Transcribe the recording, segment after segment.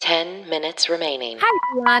10 minutes remaining. Hi,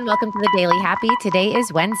 everyone. Welcome to the Daily Happy. Today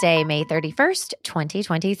is Wednesday, May 31st,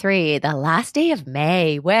 2023, the last day of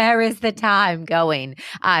May. Where is the time going?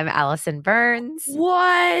 I'm Allison Burns.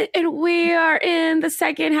 What? And we are in the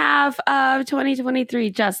second half of 2023,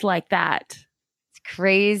 just like that. It's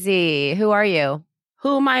crazy. Who are you?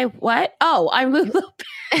 Who am I? What? Oh, I'm Lulu.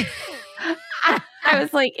 I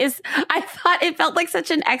was like, I thought it felt like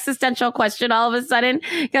such an existential question all of a sudden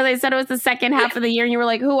because I said it was the second half of the year and you were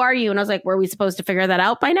like, who are you? And I was like, were we supposed to figure that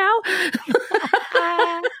out by now?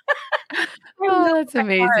 Oh, that's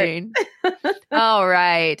amazing. All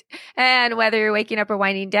right. And whether you're waking up or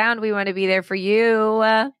winding down, we want to be there for you.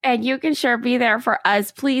 And you can sure be there for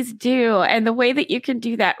us. Please do. And the way that you can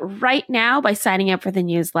do that right now by signing up for the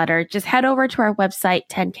newsletter, just head over to our website,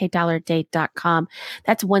 10kdollarday.com.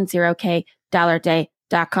 That's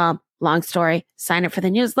 10kdollarday.com. Long story. Sign up for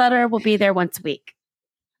the newsletter. We'll be there once a week.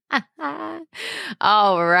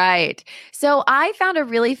 All right. So I found a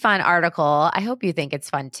really fun article. I hope you think it's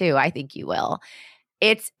fun too. I think you will.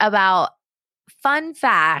 It's about fun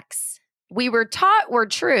facts we were taught were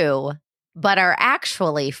true, but are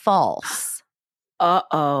actually false.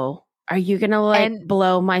 Uh-oh. Are you going to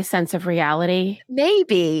blow my sense of reality?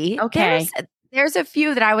 Maybe. Okay. There's a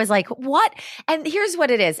few that I was like, what? And here's what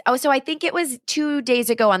it is. Oh, so I think it was 2 days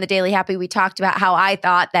ago on the Daily Happy, we talked about how I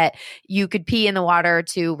thought that you could pee in the water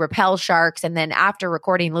to repel sharks. And then after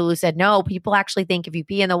recording, Lulu said, no, people actually think if you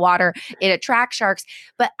pee in the water, it attracts sharks.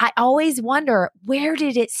 But I always wonder, where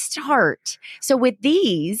did it start? So with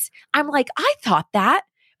these, I'm like, I thought that.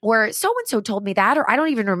 Or so-and-so told me that, or I don't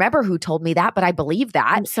even remember who told me that, but I believe that.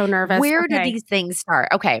 I'm so nervous. Where did these things start?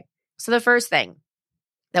 Okay. So the first thing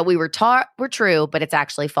that we were taught were true, but it's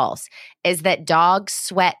actually false, is that dogs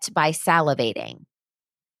sweat by salivating.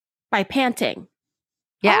 By panting.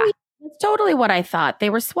 Yeah. Oh, that's totally what I thought. They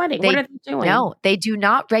were sweating. What are they doing? No, they do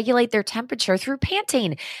not regulate their temperature through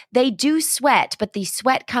panting. They do sweat, but the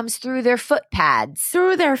sweat comes through their foot pads.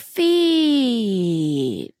 Through their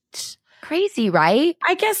feet. Crazy, right?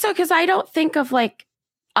 I guess so, because I don't think of like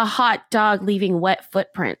a hot dog leaving wet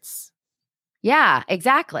footprints. Yeah,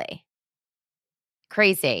 exactly.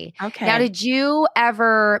 Crazy. Okay. Now, did you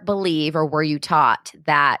ever believe or were you taught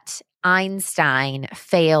that Einstein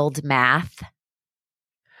failed math?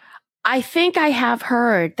 I think I have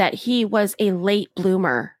heard that he was a late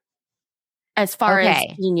bloomer as far as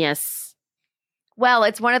genius. Well,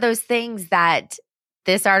 it's one of those things that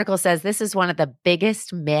this article says this is one of the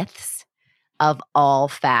biggest myths of all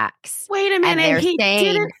facts. Wait a minute. He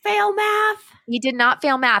didn't fail math? He did not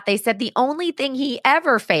fail math. They said the only thing he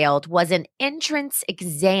ever failed was an entrance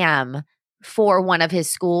exam for one of his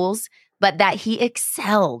schools, but that he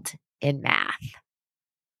excelled in math.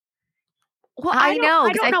 Well, I know,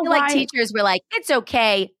 because I feel like teachers were like, it's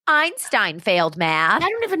okay. Einstein failed math. I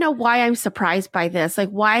don't even know why I'm surprised by this. Like,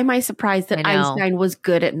 why am I surprised that Einstein was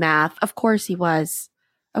good at math? Of course he was.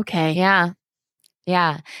 Okay. Yeah.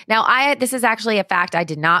 Yeah. Now, this is actually a fact I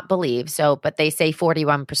did not believe. But they say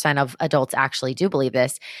 41% of adults actually do believe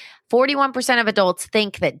this. 41% of adults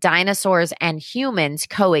think that dinosaurs and humans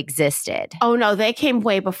coexisted. Oh, no, they came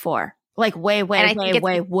way before. Like way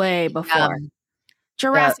before.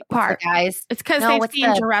 Jurassic Park. Guys. It's because they've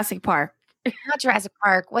seen Jurassic Park. Not Jurassic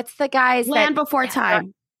Park. What's the guys? Land Before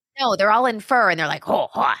Time. No, they're all in fur and they're like, the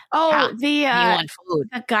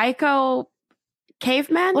Geico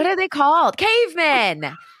cavemen? What are they called?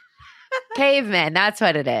 Cavemen. Cavemen. That's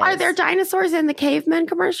what it is. Are there dinosaurs in the cavemen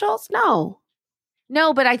commercials? No.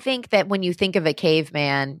 No, but I think that when you think of a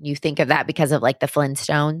caveman, you think of that because of like the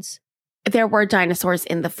Flintstones. There were dinosaurs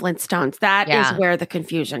in the Flintstones. That is where the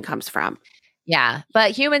confusion comes from. Yeah.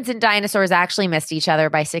 But humans and dinosaurs actually missed each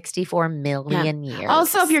other by 64 million years.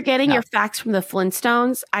 Also, if you're getting your facts from the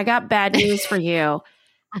Flintstones, I got bad news for you.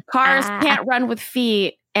 Cars can't run with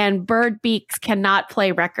feet. And bird beaks cannot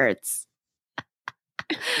play records.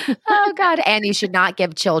 Oh, God. And you should not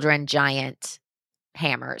give children giant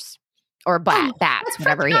hammers or bats,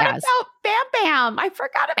 whatever he has. Bam Bam. I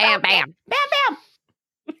forgot about Bam.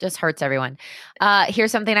 Just hurts everyone.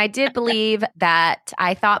 Here's something I did believe, that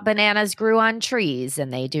I thought bananas grew on trees,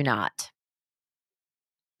 and they do not.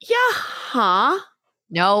 Yeah, huh?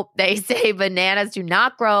 Nope. They say bananas do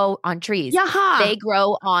not grow on trees. Yeah, They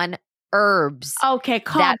grow on herbs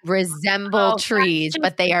that resemble trees,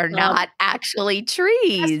 but they are not actually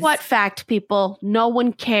trees. Guess what fact, people? No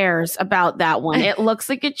one cares about that one. It looks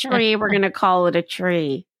like a tree. We're going to call it a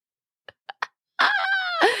tree.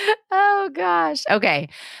 Oh, gosh. Okay.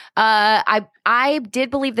 I did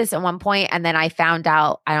believe this at one point, and then I found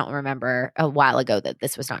out, I don't remember, a while ago that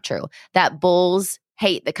this was not true, that bulls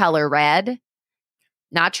hate the color red.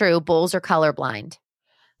 Not true. Bulls are colorblind.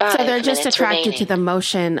 So 5 they're just minutes attracted to remaining. the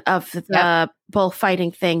motion of the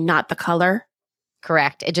bullfighting thing, not the color.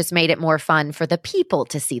 Correct. It just made it more fun for the people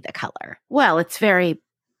to see the color. Well, it's very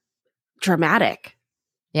dramatic.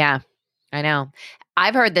 Yeah, I know.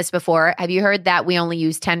 I've heard this before. Have you heard that we only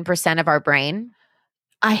use 10% of our brain?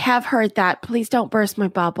 I have heard that. Please don't burst my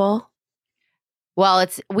bubble. Well,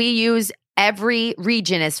 we use every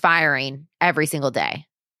region is firing every single day.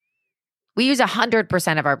 We use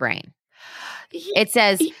 100% of our brain. It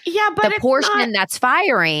says Yeah, but the it's portion not- that's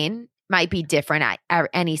firing might be different at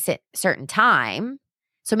any certain time.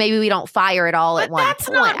 So maybe we don't fire it all but at one that's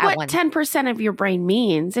point. not what 10% of your brain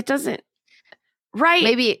means. It doesn't. Right.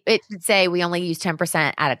 Maybe it should say we only use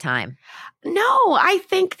 10% at a time. No, I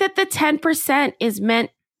think that the 10% is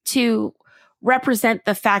meant to represent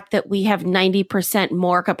the fact that we have 90%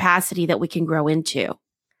 more capacity that we can grow into.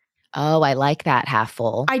 Oh, I like that half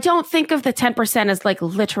full. I don't think of the 10% as like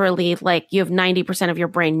literally like you have 90% of your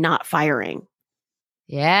brain not firing.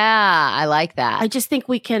 Yeah, I like that. I just think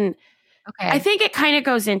we can. Okay. I think it kind of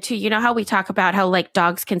goes into, you know, how we talk about how like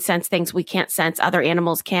dogs can sense things we can't sense, other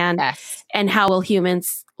animals can. Yes. And how will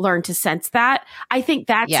humans learn to sense that? I think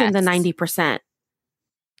that's in the Yes. 90%.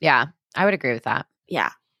 Yeah, I would agree with that.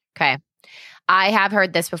 Yeah. Okay. I have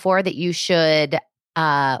heard this before that you should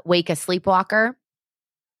wake a sleepwalker.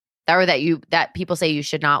 Or that people say you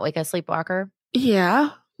should not wake a sleepwalker.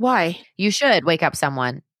 Yeah. Why? You should wake up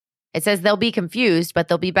someone. It says they'll be confused, but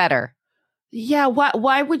they'll be better. Yeah.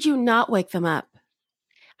 Why would you not wake them up?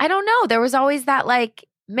 I don't know. There was always that like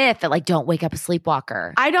myth that like don't wake up a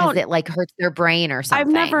sleepwalker. I don't- 'cause it like hurts their brain or something.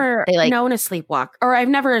 I've never They, like- known a sleepwalker, or I've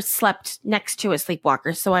never slept next to a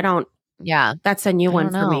sleepwalker. So I don't, Yeah. that's a new I one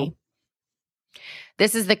don't for know. me.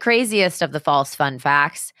 This is the craziest of the false fun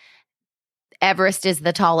facts. Everest is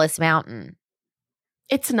the tallest mountain.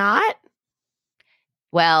 It's not?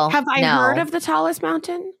 Well, Have I no. heard of the tallest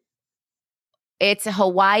mountain? It's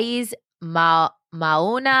Hawaii's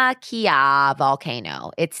Mauna Kea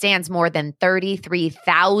volcano. It stands more than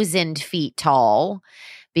 33,000 feet tall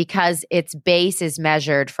because its base is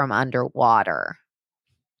measured from underwater.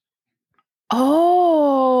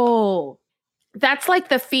 Oh, that's like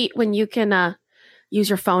the feat when you can use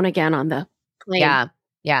your phone again on the plane. Yeah.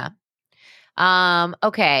 Yeah.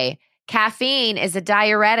 Okay. Caffeine is a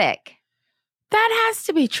diuretic. That has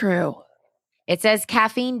to be true. It says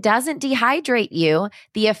caffeine doesn't dehydrate you.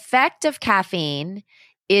 The effect of caffeine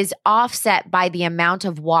is offset by the amount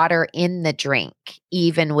of water in the drink,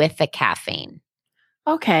 even with the caffeine.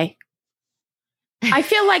 Okay. I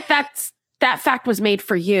feel like that fact was made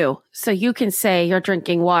for you. So you can say you're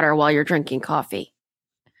drinking water while you're drinking coffee.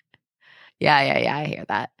 Yeah. I hear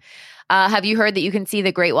that. Have you heard that you can see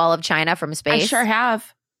the Great Wall of China from space? I sure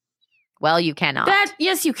have. Well, you cannot.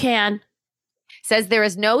 Yes, you can. Says there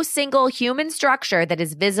is no single human structure that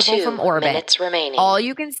is visible 2 from orbit. minutes remaining. All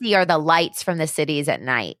you can see are the lights from the cities at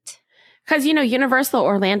night. Because, you know, Universal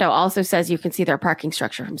Orlando also says you can see their parking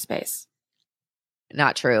structure from space.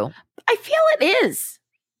 Not true. I feel it is.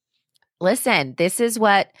 Listen, this is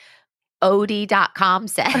what OD.com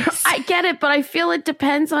says. I get it, but I feel it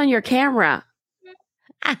depends on your camera.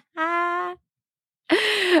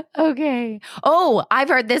 Okay. Oh, I've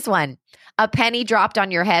heard this one. A penny dropped on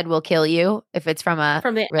your head will kill you if it's from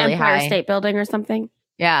From the really Empire high. State Building or something.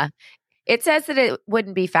 Yeah. It says that it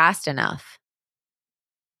wouldn't be fast enough.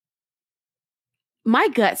 My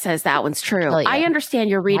gut says that one's true. Kill you. I understand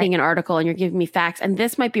you're reading an article and you're giving me facts, and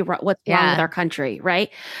this might be what's wrong Yeah. with our country, right?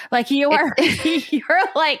 Like you're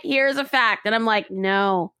like, here's a fact, and I'm like,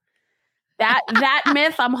 no, that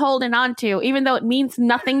myth I'm holding on to, even though it means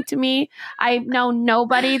nothing to me. I know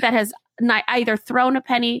nobody that has either thrown a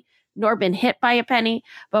penny nor been hit by a penny,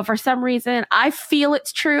 but for some reason, I feel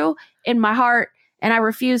it's true in my heart, and I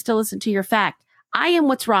refuse to listen to your fact. I am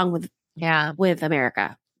what's wrong with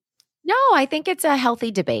America. No, I think it's a healthy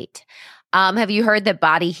debate. Have you heard that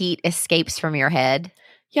body heat escapes from your head?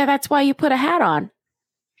 Yeah, that's why you put a hat on.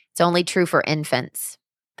 It's only true for infants.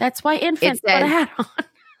 That's why infants put a says- hat on.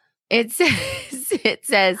 It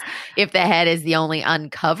says if the head is the only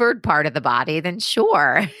uncovered part of the body, then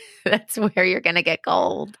sure, that's where you're going to get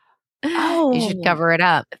cold. Oh, You should cover it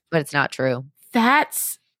up, but it's not true.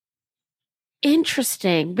 That's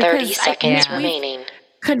interesting 30 because seconds Yeah. remaining.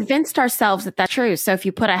 convinced ourselves that that's true. So if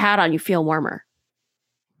you put a hat on, you feel warmer.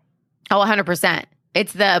 Oh, 100%.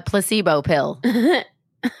 It's the placebo pill.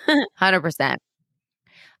 100%.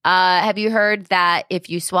 Have you heard that if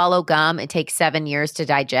you swallow gum, it takes 7 years to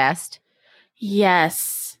digest?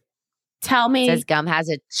 Yes. Tell It me. says gum has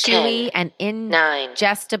a chewy 10, and 9,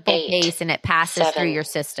 ingestible 8, taste, and it passes 7, through your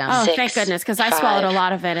system. Oh, 6, thank goodness, because I 5, swallowed a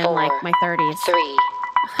lot of it in like 4, my 30s. 3,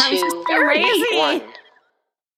 I was 2, just crazy. 1.